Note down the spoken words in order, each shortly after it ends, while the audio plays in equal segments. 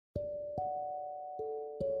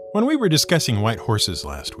When we were discussing white horses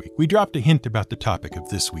last week, we dropped a hint about the topic of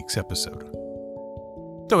this week's episode.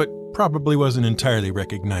 Though it probably wasn't entirely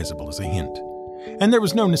recognizable as a hint, and there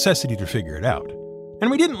was no necessity to figure it out,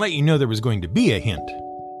 and we didn't let you know there was going to be a hint.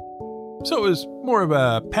 So it was more of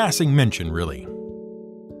a passing mention, really.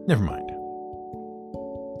 Never mind.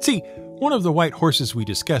 See, one of the white horses we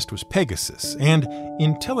discussed was Pegasus, and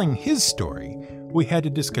in telling his story, we had to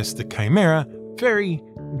discuss the Chimera very,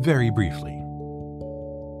 very briefly.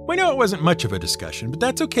 We know it wasn't much of a discussion, but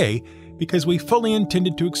that's okay, because we fully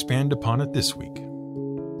intended to expand upon it this week.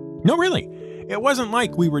 No, really, it wasn't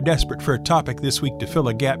like we were desperate for a topic this week to fill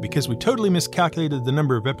a gap because we totally miscalculated the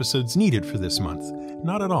number of episodes needed for this month.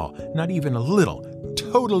 Not at all, not even a little,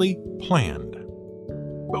 totally planned.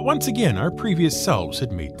 But once again, our previous selves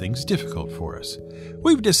had made things difficult for us.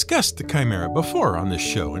 We've discussed the Chimera before on this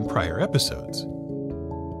show in prior episodes.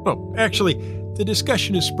 Well, actually, the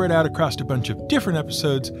discussion is spread out across a bunch of different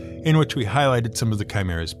episodes in which we highlighted some of the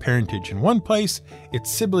Chimera's parentage in one place, its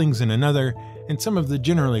siblings in another, and some of the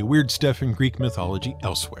generally weird stuff in Greek mythology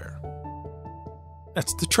elsewhere.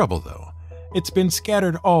 That's the trouble, though. It's been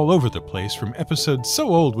scattered all over the place from episodes so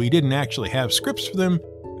old we didn't actually have scripts for them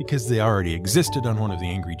because they already existed on one of the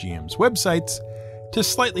Angry GM's websites, to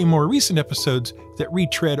slightly more recent episodes that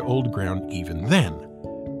retread old ground even then.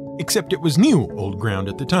 Except it was new old ground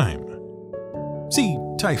at the time. See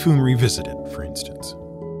Typhoon Revisited, for instance.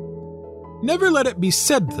 Never let it be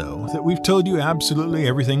said, though, that we've told you absolutely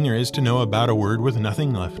everything there is to know about a word with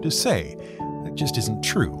nothing left to say. That just isn't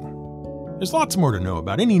true. There's lots more to know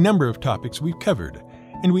about any number of topics we've covered,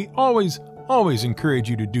 and we always encourage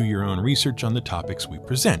you to do your own research on the topics we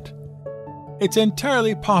present. It's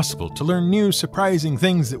entirely possible to learn new, surprising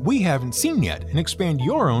things that we haven't seen yet and expand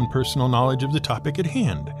your own personal knowledge of the topic at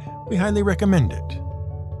hand. We highly recommend it.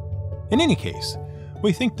 In any case,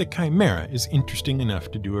 we think the Chimera is interesting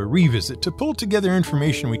enough to do a revisit to pull together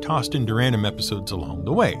information we tossed into random episodes along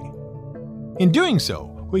the way. In doing so,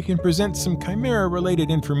 we can present some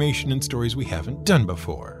Chimera-related information and stories we haven't done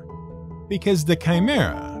before. Because the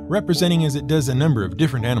Chimera, representing as it does a number of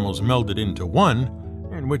different animals melded into one,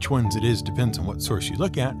 and which ones it is depends on what source you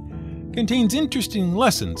look at, contains interesting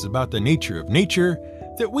lessons about the nature of nature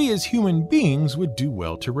that we as human beings would do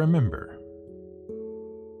well to remember.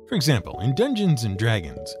 For example, in Dungeons &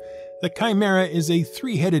 Dragons, the Chimera is a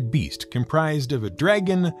three-headed beast comprised of a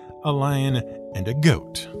dragon, a lion, and a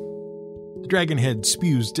goat. The dragon head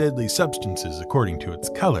spews deadly substances according to its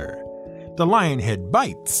color. The lion head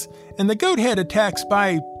bites, and the goat head attacks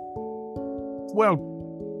by,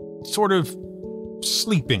 well, sort of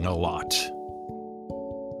sleeping a lot.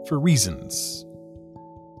 For reasons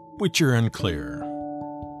which are unclear.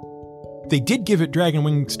 They did give it dragon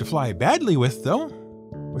wings to fly badly with, though,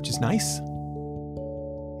 which is nice.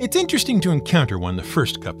 It's interesting to encounter one the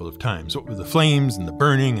first couple of times, what with the flames and the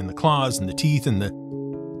burning and the claws and the teeth and the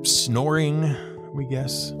snoring, we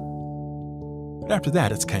guess. But after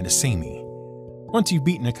that, it's kind of samey. Once you've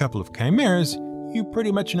beaten a couple of chimeras, you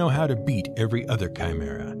pretty much know how to beat every other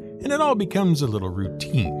chimera, and it all becomes a little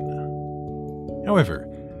routine. However,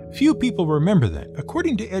 few people remember that,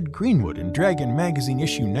 according to Ed Greenwood in Dragon Magazine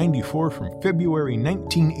issue 94 from February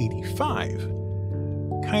 1985,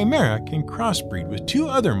 Chimera can crossbreed with two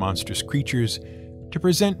other monstrous creatures to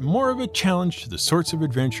present more of a challenge to the sorts of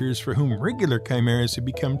adventurers for whom regular chimeras have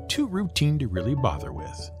become too routine to really bother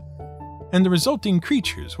with. And the resulting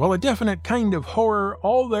creatures, while a definite kind of horror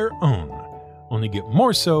all their own, only get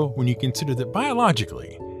more so when you consider that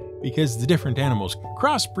biologically, because the different animals can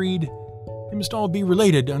crossbreed, they must all be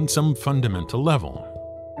related on some fundamental level.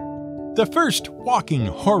 The first walking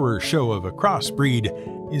horror show of a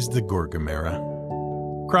crossbreed is the Gorgomera.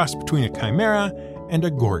 Cross between a chimera and a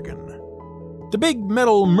gorgon. The big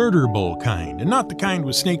metal murder bull kind, and not the kind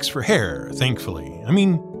with snakes for hair, thankfully. I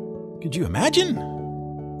mean, could you imagine?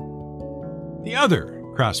 The other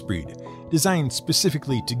crossbreed, designed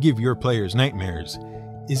specifically to give your players nightmares,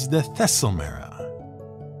 is the Thessalmera.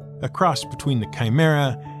 A cross between the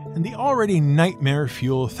chimera and the already nightmare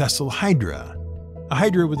fuel Thessal Hydra. A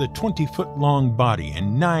hydra with a 20-foot-long body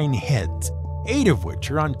and 9 heads, 8 of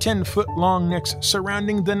which are on 10-foot-long necks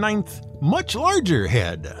surrounding the 9th, much larger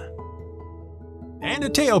head. And a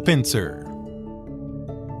tail pincer.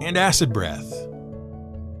 And acid breath,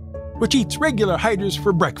 which eats regular hydras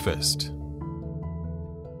for breakfast.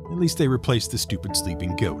 At least they replaced the stupid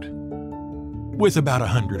sleeping goat. With about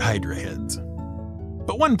 100 hydra heads.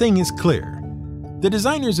 But one thing is clear. The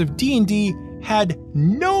designers of D&D had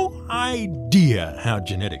no idea how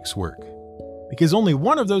genetics work, because only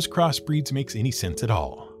one of those crossbreeds makes any sense at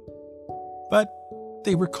all. But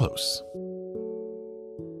they were close.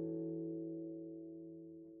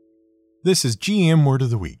 This is GM Word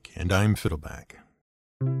of the Week, and I'm Fiddleback.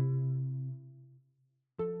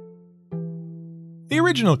 The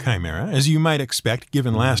original Chimera, as you might expect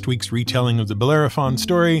given last week's retelling of the Bellerophon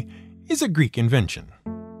story, is a Greek invention.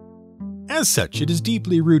 As such, it is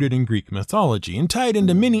deeply rooted in Greek mythology and tied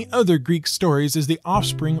into many other Greek stories as the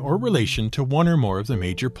offspring or relation to one or more of the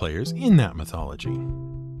major players in that mythology.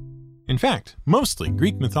 In fact, mostly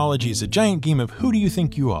Greek mythology is a giant game of who do you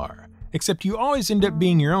think you are, except you always end up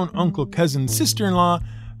being your own uncle, cousin, sister-in-law,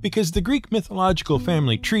 because the Greek mythological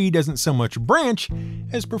family tree doesn't so much branch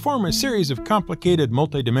as perform a series of complicated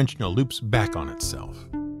multidimensional loops back on itself.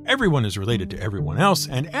 Everyone is related to everyone else,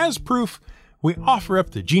 and as proof, we offer up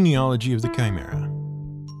the genealogy of the Chimera.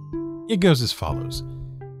 It goes as follows.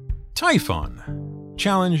 Typhon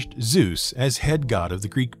challenged Zeus as head god of the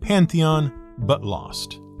Greek pantheon, but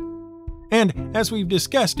lost. And as we've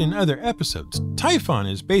discussed in other episodes, Typhon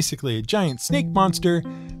is basically a giant snake monster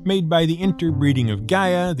made by the interbreeding of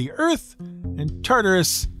Gaia, the Earth, and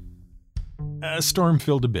Tartarus, a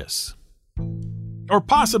storm-filled abyss. Or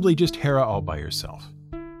possibly just Hera all by herself.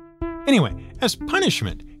 Anyway, as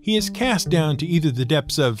punishment, he is cast down to either the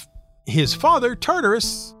depths of his father,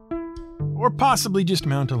 Tartarus, or possibly just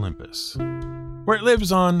Mount Olympus, where it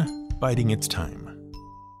lives on biding its time.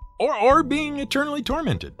 Or being eternally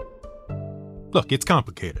tormented. Look, it's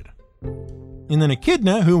complicated. And then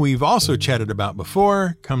Echidna, who we've also chatted about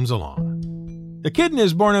before, comes along. Echidna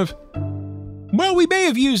is born of... Well, we may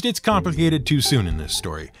have used it's complicated too soon in this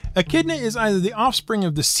story. Echidna is either the offspring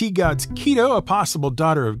of the sea gods Keto, a possible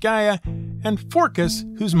daughter of Gaia, and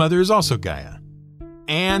Phorcys, whose mother is also Gaia.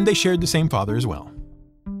 And they shared the same father as well.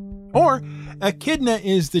 Or Echidna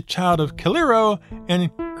is the child of Caliro and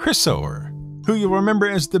Chrysaor, who you'll remember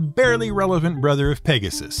as the barely relevant brother of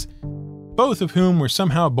Pegasus, both of whom were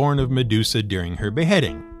somehow born of Medusa during her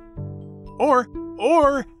beheading.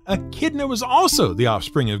 Or Echidna was also the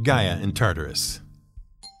offspring of Gaia and Tartarus.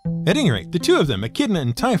 At any rate, the two of them, Echidna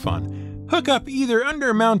and Typhon, hook up either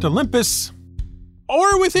under Mount Olympus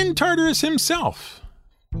or within Tartarus himself.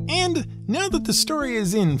 And now that the story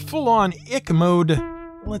is in full-on ick mode,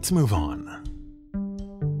 let's move on.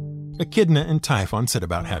 Echidna and Typhon set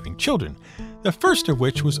about having children, the first of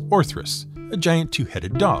which was Orthrus, a giant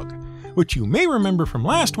two-headed dog, which you may remember from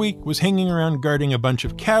last week was hanging around guarding a bunch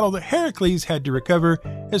of cattle that Heracles had to recover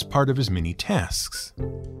as part of his many tasks.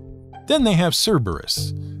 Then they have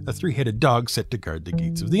Cerberus, a three-headed dog set to guard the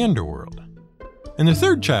gates of the underworld. And the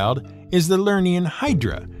third child is the Lernaean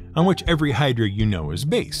Hydra, on which every Hydra you know is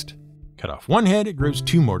based. Cut off one head, it grows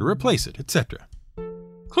two more to replace it, etc.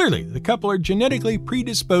 Clearly, the couple are genetically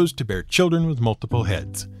predisposed to bear children with multiple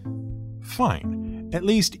heads. Fine. At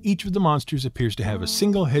least each of the monsters appears to have a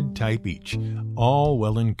single head type each, all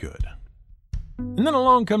well and good. And then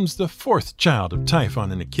along comes the fourth child of Typhon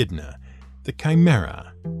and Echidna, the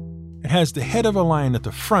Chimera. It has the head of a lion at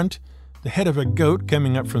the front, the head of a goat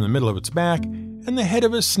coming up from the middle of its back, and the head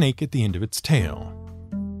of a snake at the end of its tail.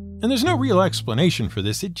 And there's no real explanation for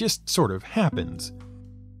this, it just sort of happens.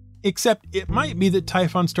 Except it might be that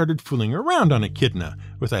Typhon started fooling around on Echidna,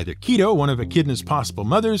 with either Keto, one of Echidna's possible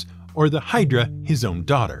mothers, or the Hydra, his own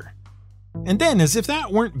daughter. And then, as if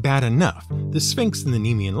that weren't bad enough, the Sphinx and the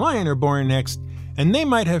Nemean lion are born next, and they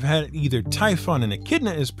might have had either Typhon and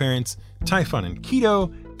Echidna as parents, Typhon and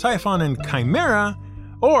Keto, Typhon and Chimera,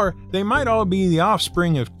 or they might all be the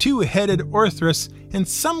offspring of two-headed Orthrus and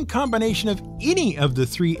some combination of any of the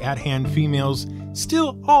three at-hand females,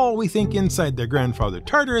 still all we think inside their grandfather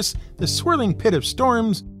Tartarus, the swirling pit of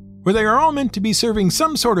storms, where they are all meant to be serving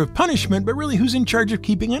some sort of punishment, but really who's in charge of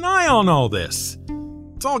keeping an eye on all this?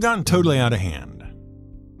 It's all gotten totally out of hand.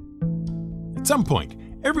 At some point,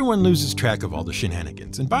 everyone loses track of all the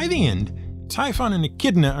shenanigans, and by the end, Typhon and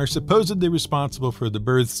Echidna are supposedly responsible for the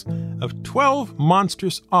births of 12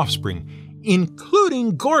 monstrous offspring,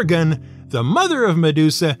 including Gorgon, the mother of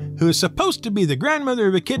Medusa, who is supposed to be the grandmother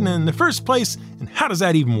of Echidna in the first place, and how does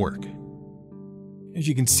that even work? As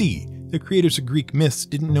you can see, the creators of Greek myths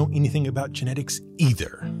didn't know anything about genetics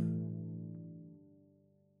either.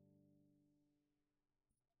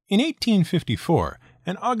 In 1854,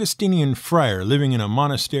 an Augustinian friar living in a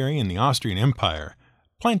monastery in the Austrian Empire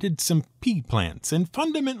planted some pea plants and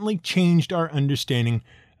fundamentally changed our understanding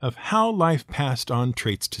of how life passed on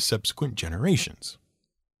traits to subsequent generations.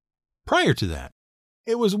 Prior to that,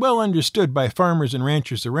 it was well understood by farmers and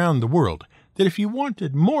ranchers around the world that if you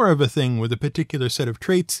wanted more of a thing with a particular set of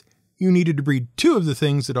traits, you needed to breed two of the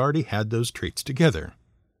things that already had those traits together.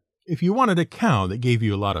 If you wanted a cow that gave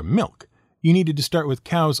you a lot of milk, you needed to start with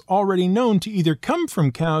cows already known to either come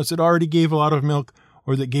from cows that already gave a lot of milk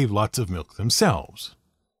or that gave lots of milk themselves.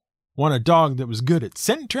 Want a dog that was good at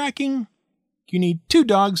scent tracking? You need 2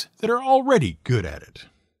 dogs that are already good at it.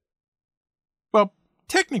 Well,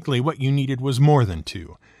 technically what you needed was more than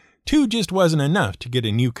 2. 2 just wasn't enough to get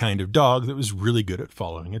a new kind of dog that was really good at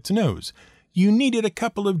following its nose. You needed a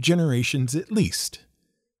couple of generations at least.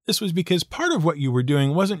 This was because part of what you were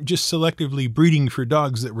doing wasn't just selectively breeding for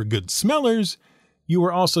dogs that were good smellers, you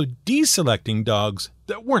were also deselecting dogs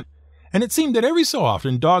that weren't. And it seemed that every so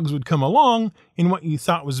often dogs would come along in what you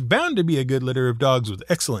thought was bound to be a good litter of dogs with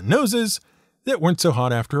excellent noses that weren't so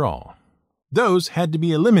hot after all. Those had to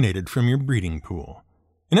be eliminated from your breeding pool.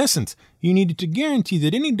 In essence, you needed to guarantee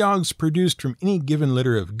that any dogs produced from any given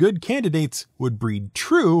litter of good candidates would breed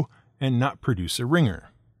true and not produce a ringer.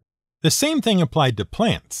 The same thing applied to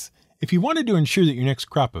plants. If you wanted to ensure that your next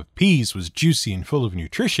crop of peas was juicy and full of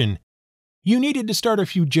nutrition, you needed to start a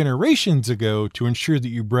few generations ago to ensure that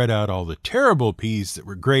you bred out all the terrible peas that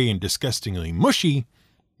were gray and disgustingly mushy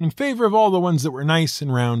in favor of all the ones that were nice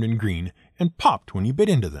and round and green and popped when you bit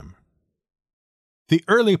into them. The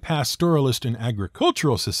early pastoralist and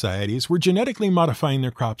agricultural societies were genetically modifying their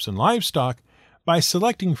crops and livestock by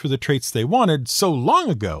selecting for the traits they wanted so long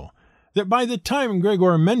ago that by the time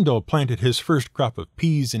Gregor Mendel planted his first crop of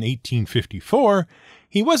peas in 1854,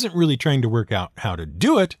 he wasn't really trying to work out how to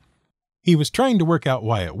do it. He was trying to work out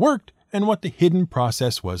why it worked and what the hidden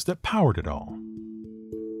process was that powered it all.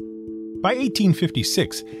 By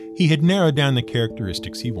 1856, he had narrowed down the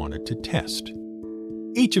characteristics he wanted to test.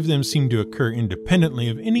 Each of them seemed to occur independently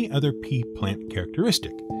of any other pea plant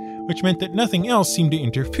characteristic, which meant that nothing else seemed to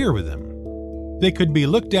interfere with them. They could be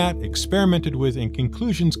looked at, experimented with, and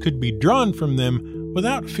conclusions could be drawn from them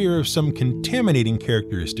without fear of some contaminating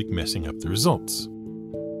characteristic messing up the results.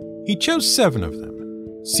 He chose 7 of them: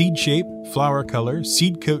 seed shape, flower color,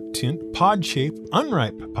 seed coat tint, pod shape,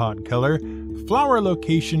 unripe pod color, flower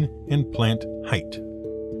location, and plant height.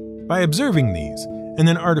 By observing these, and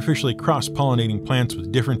then artificially cross-pollinating plants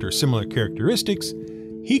with different or similar characteristics,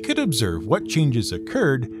 he could observe what changes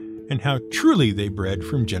occurred and how truly they bred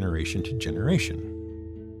from generation to generation.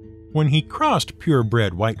 When he crossed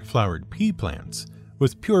purebred white-flowered pea plants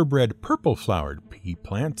with purebred purple-flowered pea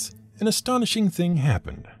plants, an astonishing thing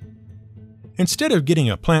happened. Instead of getting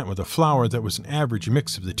a plant with a flower that was an average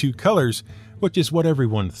mix of the 2 colors, which is what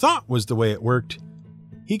everyone thought was the way it worked,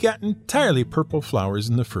 he got entirely purple flowers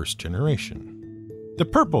in the first generation. The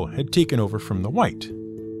purple had taken over from the white.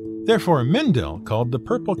 Therefore, Mendel called the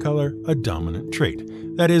purple color a dominant trait,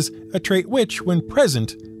 that is, a trait which, when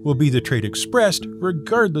present, will be the trait expressed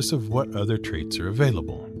regardless of what other traits are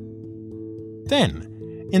available. Then,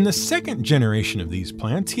 in the second generation of these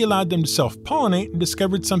plants, he allowed them to self-pollinate and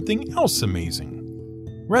discovered something else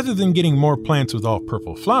amazing. Rather than getting more plants with all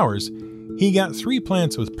purple flowers, he got 3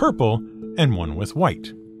 plants with purple and 1 with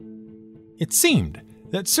white. It seemed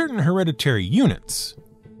that certain hereditary units,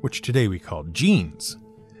 which today we call genes,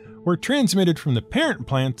 were transmitted from the parent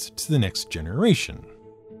plants to the next generation.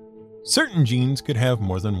 Certain genes could have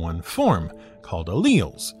more than one form, called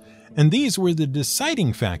alleles, and these were the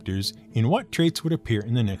deciding factors in what traits would appear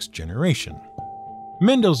in the next generation.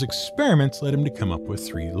 Mendel's experiments led him to come up with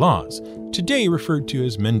 3 laws, today referred to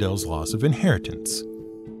as Mendel's laws of inheritance.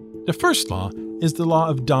 The first law is the law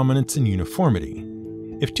of dominance and uniformity.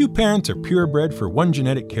 If 2 parents are purebred for one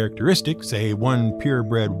genetic characteristic, say one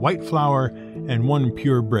purebred white flower and one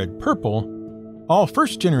purebred purple, all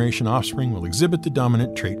first-generation offspring will exhibit the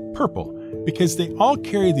dominant trait purple because they all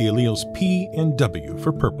carry the alleles P and W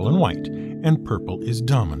for purple and white, and purple is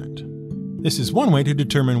dominant. This is one way to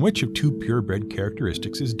determine which of 2 purebred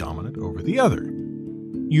characteristics is dominant over the other.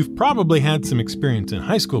 You've probably had some experience in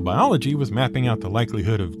high school biology with mapping out the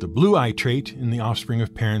likelihood of the blue eye trait in the offspring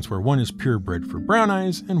of parents where one is purebred for brown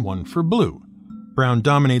eyes and one for blue. Brown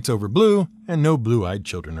dominates over blue, and no blue-eyed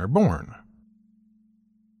children are born.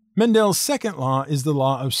 Mendel's second law is the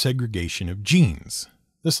law of segregation of genes.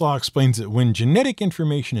 This law explains that when genetic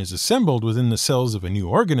information is assembled within the cells of a new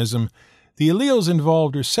organism, the alleles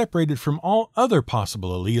involved are separated from all other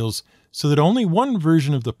possible alleles so that only one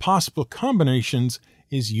version of the possible combinations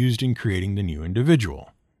is used in creating the new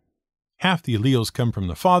individual. Half the alleles come from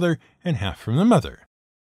the father and half from the mother.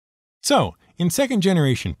 So, in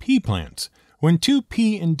second-generation pea plants, when 2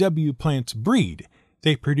 P and W plants breed,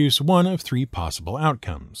 they produce one of 3 possible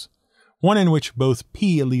outcomes. One in which both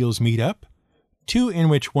P alleles meet up, 2 in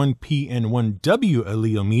which one P and one W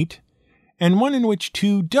allele meet, and 1 in which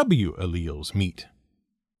 2 W alleles meet,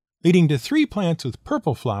 leading to 3 plants with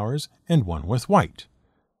purple flowers and 1 with white.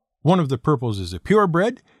 One of the purples is a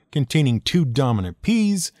purebred, containing 2 dominant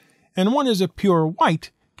Ps, and one is a pure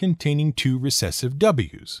white, containing 2 recessive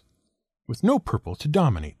Ws, with no purple to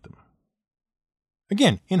dominate them.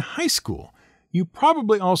 Again, in high school, you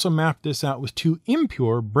probably also mapped this out with 2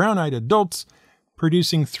 impure brown-eyed adults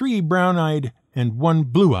producing 3 brown-eyed and 1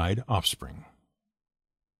 blue-eyed offspring.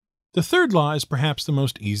 The third law is perhaps the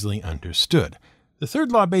most easily understood. The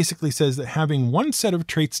third law basically says that having one set of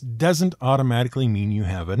traits doesn't automatically mean you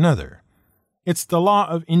have another. It's the law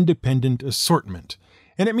of independent assortment,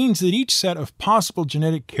 and it means that each set of possible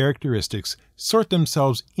genetic characteristics sort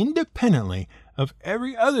themselves independently of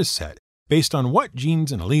every other set based on what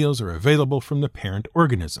genes and alleles are available from the parent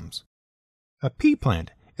organisms. A pea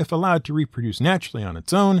plant, if allowed to reproduce naturally on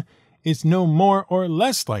its own, is no more or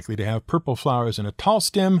less likely to have purple flowers in a tall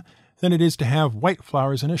stem than it is to have white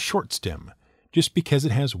flowers in a short stem, just because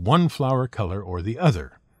it has one flower color or the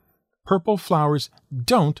other. Purple flowers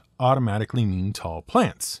don't automatically mean tall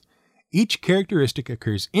plants. Each characteristic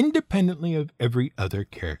occurs independently of every other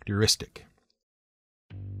characteristic.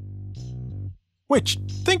 Which,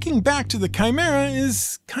 thinking back to the Chimera,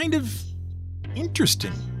 is kind of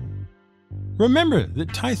interesting. Remember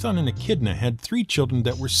that Typhon and Echidna had 3 children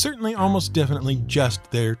that were certainly almost definitely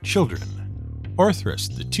just their children.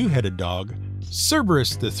 Orthrus, the 2-headed dog,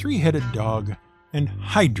 Cerberus, the 3-headed dog, and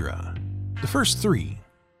Hydra, the first 3.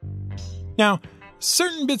 Now,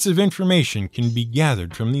 certain bits of information can be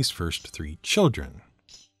gathered from these first 3 children.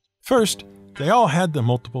 First, they all had the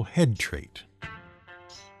multiple head trait.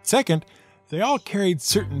 Second, they all carried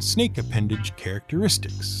certain snake appendage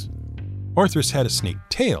characteristics. Orthrus had a snake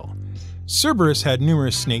tail. Cerberus had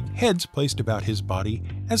numerous snake heads placed about his body,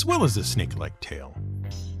 as well as a snake-like tail.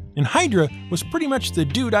 And Hydra was pretty much the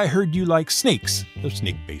dude I heard you like snakes of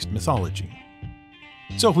snake-based mythology.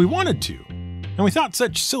 So if we wanted to, and we thought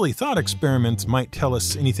such silly thought experiments might tell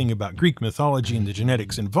us anything about Greek mythology and the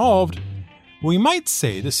genetics involved, we might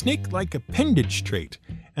say the snake-like appendage trait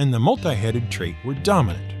and the multi-headed trait were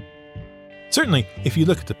dominant. Certainly, if you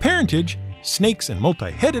look at the parentage, snakes and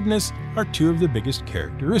multi-headedness are 2 of the biggest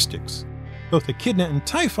characteristics. Both Echidna and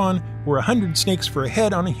Typhon were 100 snakes for a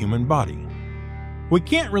head on a human body. We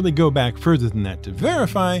can't really go back further than that to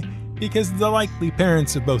verify, because the likely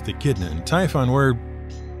parents of both Echidna and Typhon were,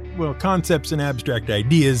 well, concepts and abstract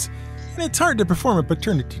ideas, and it's hard to perform a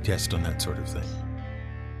paternity test on that sort of thing.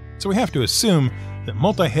 So we have to assume that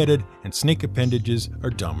multi-headed and snake appendages are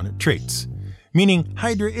dominant traits, meaning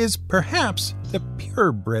Hydra is perhaps the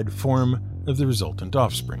purebred form of the resultant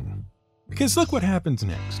offspring. Because look what happens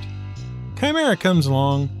next. Chimera comes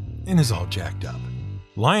along and is all jacked up.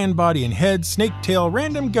 Lion body and head, snake tail,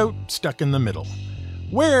 random goat stuck in the middle.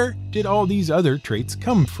 Where did all these other traits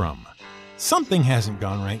come from? Something hasn't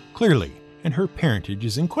gone right, clearly, and her parentage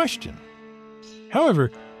is in question.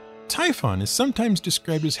 However, Typhon is sometimes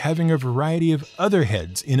described as having a variety of other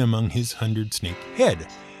heads in among his 100-snake head,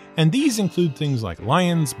 and these include things like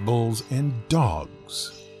lions, bulls, and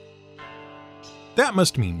dogs. That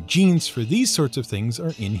must mean genes for these sorts of things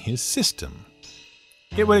are in his system.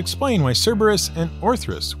 It would explain why Cerberus and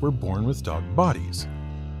Orthrus were born with dog bodies.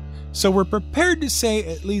 So we're prepared to say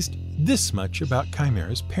at least this much about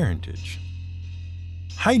Chimera's parentage.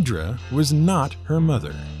 Hydra was not her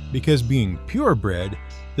mother, because being purebred,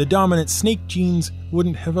 the dominant snake genes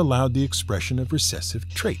wouldn't have allowed the expression of recessive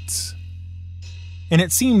traits. And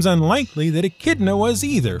it seems unlikely that Echidna was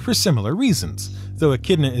either, for similar reasons. Though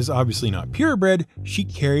Echidna is obviously not purebred, she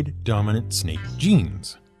carried dominant snake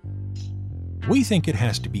genes. We think it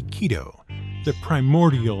has to be Keto, the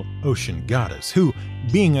primordial ocean goddess, who,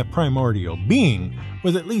 being a primordial being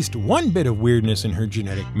with at least one bit of weirdness in her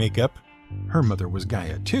genetic makeup, her mother was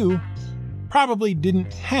Gaia too, probably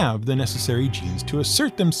didn't have the necessary genes to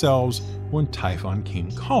assert themselves when Typhon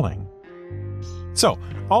came calling. So,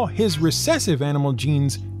 all his recessive animal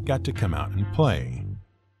genes got to come out and play.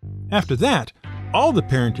 After that, all the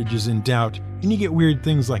parentage is in doubt, and you get weird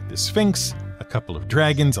things like the Sphinx, a couple of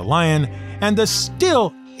dragons, a lion, and the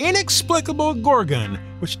still inexplicable Gorgon,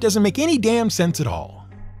 which doesn't make any damn sense at all.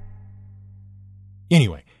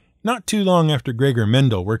 Anyway, not too long after Gregor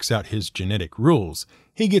Mendel works out his genetic rules,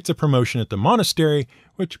 he gets a promotion at the monastery,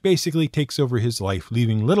 which basically takes over his life,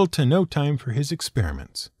 leaving little to no time for his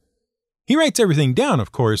experiments. He writes everything down,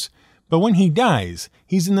 of course, but when he dies,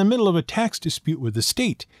 he's in the middle of a tax dispute with the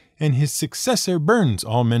state, and his successor burns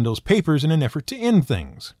all Mendel's papers in an effort to end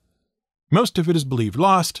things. Most of it is believed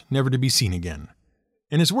lost, never to be seen again,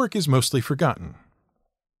 and his work is mostly forgotten.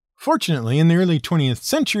 Fortunately, in the early 20th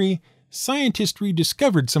century, scientists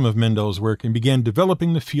rediscovered some of Mendel's work and began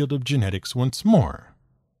developing the field of genetics once more.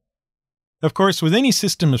 Of course, with any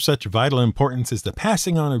system of such vital importance as the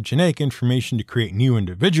passing on of genetic information to create new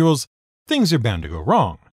individuals, things are bound to go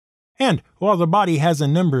wrong. And while the body has a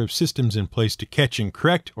number of systems in place to catch and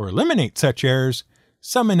correct or eliminate such errors,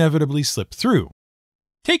 some inevitably slip through,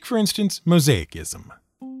 Take, for instance, mosaicism.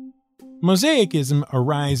 Mosaicism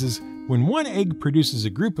arises when one egg produces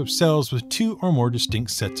a group of cells with two or more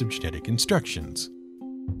distinct sets of genetic instructions.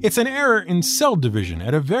 It's an error in cell division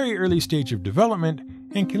at a very early stage of development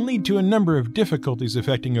and can lead to a number of difficulties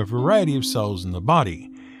affecting a variety of cells in the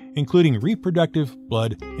body, including reproductive,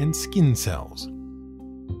 blood, and skin cells.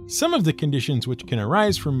 Some of the conditions which can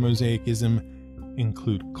arise from mosaicism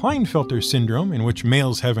include Klinefelter syndrome, in which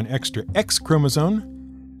males have an extra X chromosome,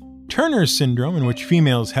 Turner syndrome, in which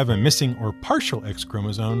females have a missing or partial X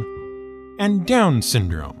chromosome, and Down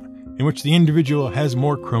syndrome, in which the individual has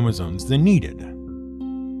more chromosomes than needed.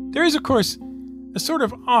 There is, of course, a sort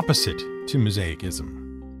of opposite to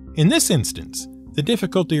mosaicism. In this instance, the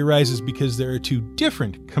difficulty arises because there are two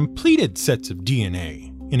different, completed sets of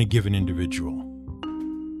DNA in a given individual.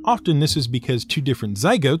 Often this is because two different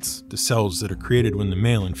zygotes, the cells that are created when the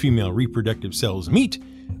male and female reproductive cells meet,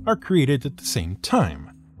 are created at the same time.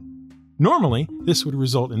 Normally, this would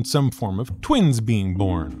result in some form of twins being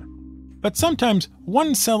born, but sometimes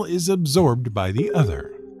one cell is absorbed by the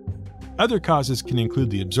other. Other causes can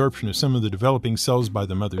include the absorption of some of the developing cells by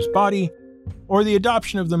the mother's body, or the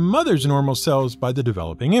adoption of the mother's normal cells by the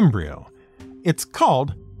developing embryo. It's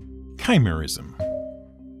called chimerism.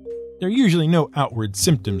 There are usually no outward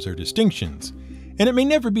symptoms or distinctions, and it may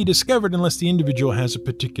never be discovered unless the individual has a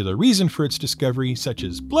particular reason for its discovery, such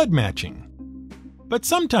as blood matching. But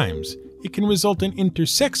sometimes it can result in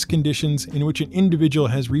intersex conditions in which an individual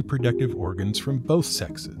has reproductive organs from both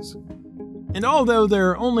sexes. And although there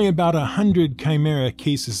are only about 100 chimera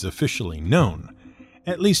cases officially known,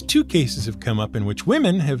 at least 2 cases have come up in which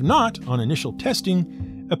women have not, on initial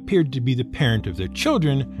testing, appeared to be the parent of their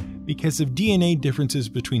children because of DNA differences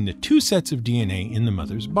between the 2 sets of DNA in the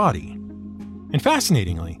mother's body. And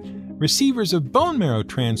fascinatingly, receivers of bone marrow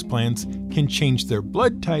transplants can change their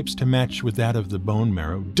blood types to match with that of the bone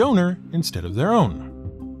marrow donor instead of their own.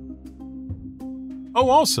 Oh,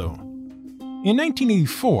 also, in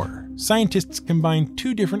 1984, scientists combined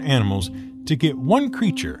 2 different animals to get one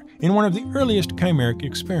creature in one of the earliest chimeric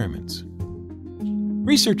experiments.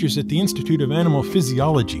 Researchers at the Institute of Animal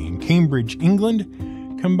Physiology in Cambridge, England,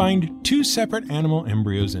 combined 2 separate animal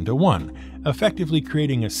embryos into one, effectively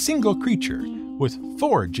creating a single creature with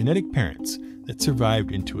 4 genetic parents that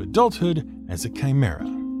survived into adulthood as a chimera.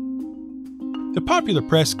 The popular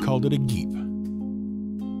press called it a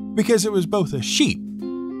geep, because it was both a sheep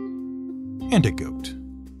and a goat.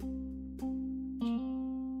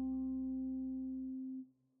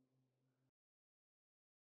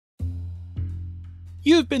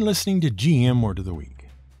 You've been listening to GM Word of the Week.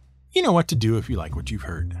 You know what to do if you like what you've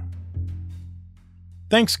heard.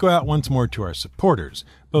 Thanks go out once more to our supporters,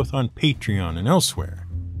 both on Patreon and elsewhere.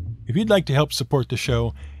 If you'd like to help support the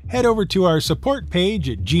show, head over to our support page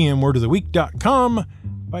at gmwordoftheweek.com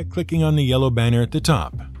by clicking on the yellow banner at the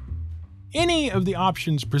top. Any of the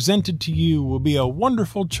options presented to you will be a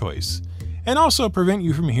wonderful choice, and also prevent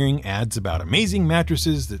you from hearing ads about amazing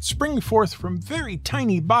mattresses that spring forth from very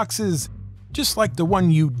tiny boxes, just like the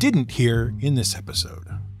one you didn't hear in this episode.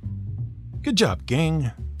 Good job,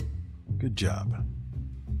 gang. Good job.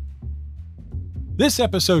 This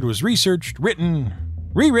episode was researched, written,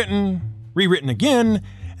 rewritten again,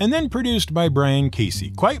 and then produced by Brian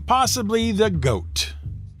Casey, quite possibly the GOAT.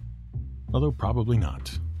 Although probably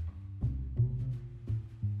not.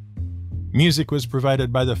 Music was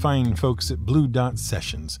provided by the fine folks at Blue Dot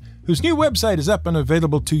Sessions, whose new website is up and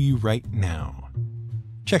available to you right now.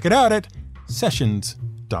 Check it out at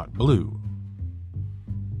sessions.blue.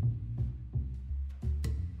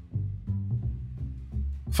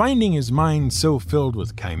 Finding his mind so filled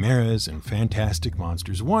with chimeras and fantastic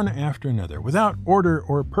monsters one after another, without order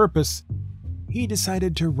or purpose, he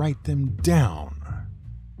decided to write them down,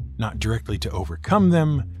 not directly to overcome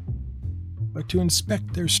them, but to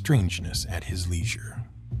inspect their strangeness at his leisure.